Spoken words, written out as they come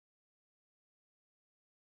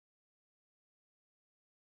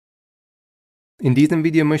In diesem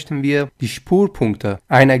Video möchten wir die Spurpunkte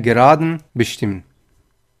einer Geraden bestimmen.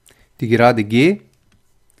 Die Gerade G.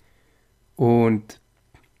 Und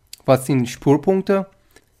was sind Spurpunkte?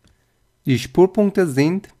 Die Spurpunkte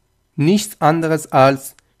sind nichts anderes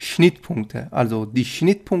als Schnittpunkte, also die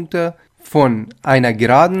Schnittpunkte von einer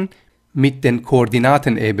Geraden mit den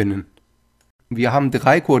Koordinatenebenen. Wir haben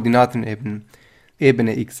drei Koordinatenebenen.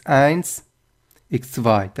 Ebene x1,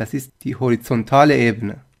 x2, das ist die horizontale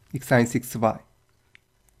Ebene, x1, x2.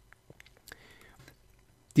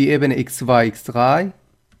 Die Ebene x2, x3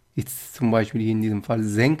 ist zum Beispiel hier in diesem Fall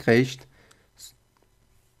senkrecht.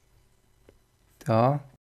 Da.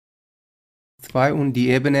 2 und die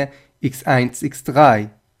Ebene x1,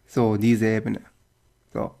 x3. So, diese Ebene.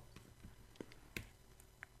 So.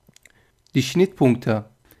 Die Schnittpunkte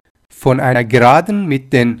von einer Geraden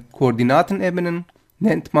mit den Koordinatenebenen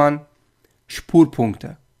nennt man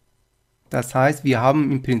Spurpunkte. Das heißt, wir haben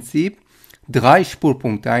im Prinzip drei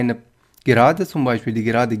Spurpunkte. Eine Gerade, zum Beispiel die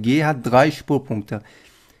Gerade G, hat drei Spurpunkte.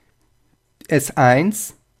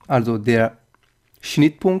 S1, also der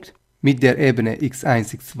Schnittpunkt mit der Ebene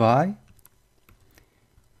x1, x2.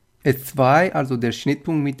 S2, also der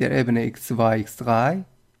Schnittpunkt mit der Ebene x2, x3.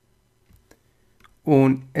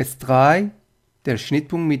 Und S3, der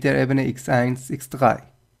Schnittpunkt mit der Ebene x1, x3.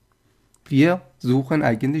 Wir suchen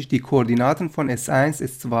eigentlich die Koordinaten von S1,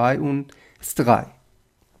 S2 und S3.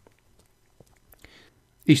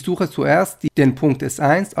 Ich suche zuerst den Punkt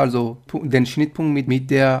S1, also den Schnittpunkt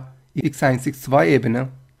mit der x1, x2 Ebene.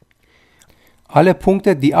 Alle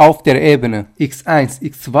Punkte, die auf der Ebene x1,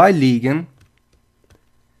 x2 liegen,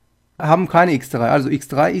 haben keine x3. Also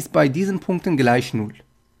x3 ist bei diesen Punkten gleich 0.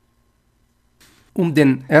 Um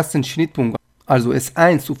den ersten Schnittpunkt, also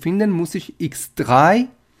S1 zu finden, muss ich x3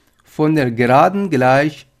 von der Geraden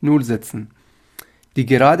gleich 0 setzen. Die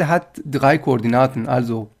Gerade hat drei Koordinaten,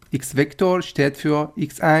 also x-Vektor steht für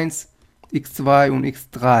x1, x2 und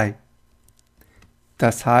x3.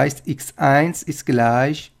 Das heißt, x1 ist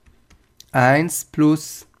gleich 1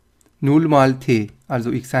 plus 0 mal t, also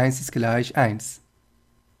x1 ist gleich 1.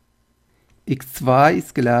 x2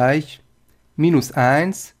 ist gleich minus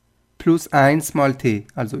 1 plus 1 mal t,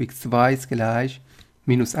 also x2 ist gleich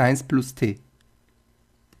minus 1 plus t.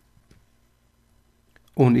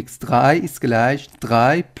 Und x3 ist gleich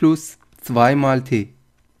 3 plus 2 mal t.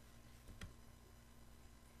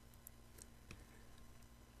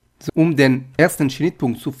 Um den ersten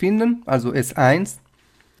Schnittpunkt zu finden, also S1,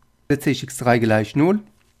 setze ich x3 gleich 0.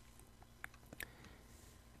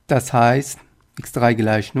 Das heißt, x3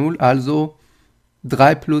 gleich 0, also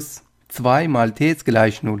 3 plus 2 mal t ist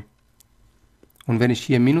gleich 0. Und wenn ich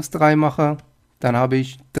hier minus 3 mache, dann habe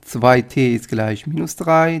ich 2t ist gleich minus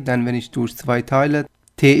 3. Dann, wenn ich durch 2 teile,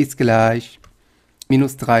 t ist gleich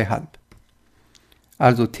minus 3,5.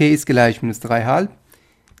 Also t ist gleich minus 3,5.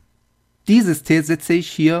 Dieses t setze ich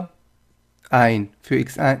hier ein für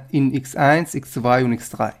x1, in x1, x2 und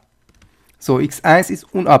x3. So, x1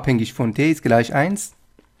 ist unabhängig von t, ist gleich 1.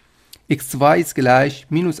 x2 ist gleich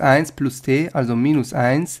minus 1 plus t, also minus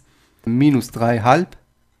 1, minus 3,5,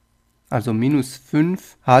 also minus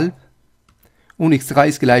 5,5. Und x3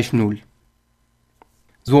 ist gleich 0.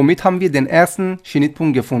 Somit haben wir den ersten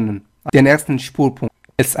Schnittpunkt gefunden, den ersten Spurpunkt,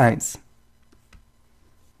 S1.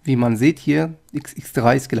 Wie man sieht hier,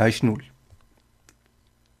 x3 ist gleich 0.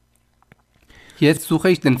 Jetzt suche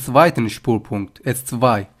ich den zweiten Spurpunkt,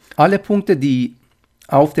 S2. Alle Punkte, die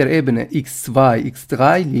auf der Ebene x2,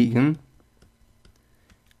 x3 liegen,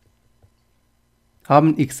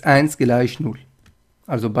 haben x1 gleich 0.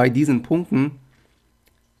 Also bei diesen Punkten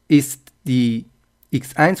ist die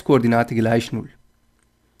x1-Koordinate gleich 0.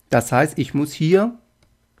 Das heißt, ich muss hier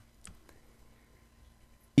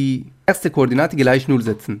die erste Koordinate gleich 0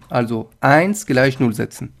 setzen. Also 1 gleich 0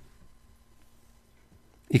 setzen.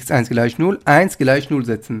 x1 gleich 0, 1 gleich 0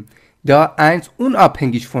 setzen. Da 1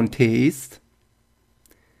 unabhängig von t ist,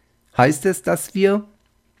 heißt es, dass wir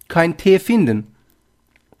kein t finden.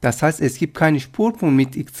 Das heißt, es gibt keinen Spurpunkt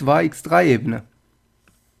mit x2, x3 Ebene.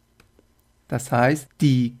 Das heißt,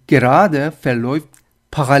 die Gerade verläuft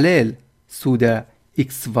parallel zu der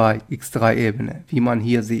x2, x3 Ebene, wie man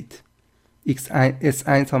hier sieht.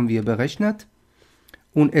 S1 haben wir berechnet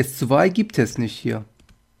und S2 gibt es nicht hier.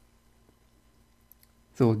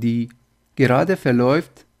 So, die Gerade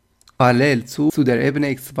verläuft parallel zu der Ebene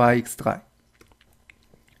x2, x3.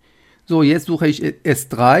 So, jetzt suche ich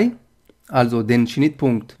S3, also den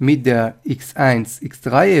Schnittpunkt mit der x1,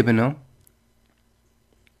 x3 Ebene.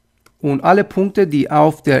 Und alle Punkte, die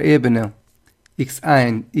auf der Ebene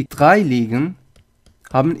x1, x3 liegen,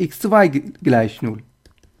 haben x2 gleich 0.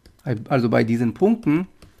 Also bei diesen Punkten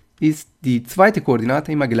ist die zweite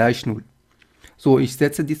Koordinate immer gleich 0. So, ich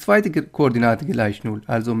setze die zweite Koordinate gleich 0.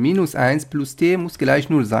 Also minus 1 plus t muss gleich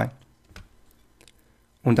 0 sein.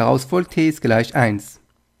 Und daraus folgt t ist gleich 1.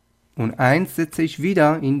 Und 1 setze ich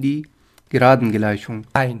wieder in die Geradengleichung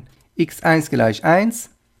ein. x1 gleich 1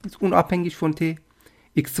 ist unabhängig von t.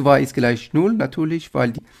 x2 ist gleich 0 natürlich,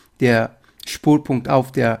 weil der Spurpunkt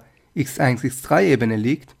auf der x1, x3 Ebene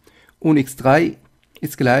liegt. Und x3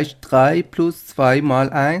 ist gleich 3 plus 2 mal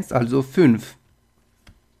 1, also 5.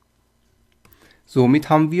 Somit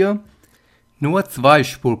haben wir nur 2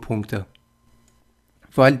 Spurpunkte,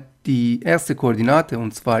 weil die erste Koordinate,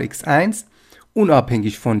 und zwar x1,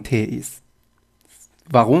 unabhängig von t ist.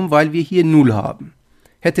 Warum? Weil wir hier 0 haben.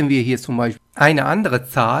 Hätten wir hier zum Beispiel eine andere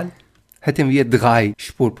Zahl, hätten wir 3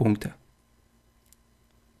 Spurpunkte.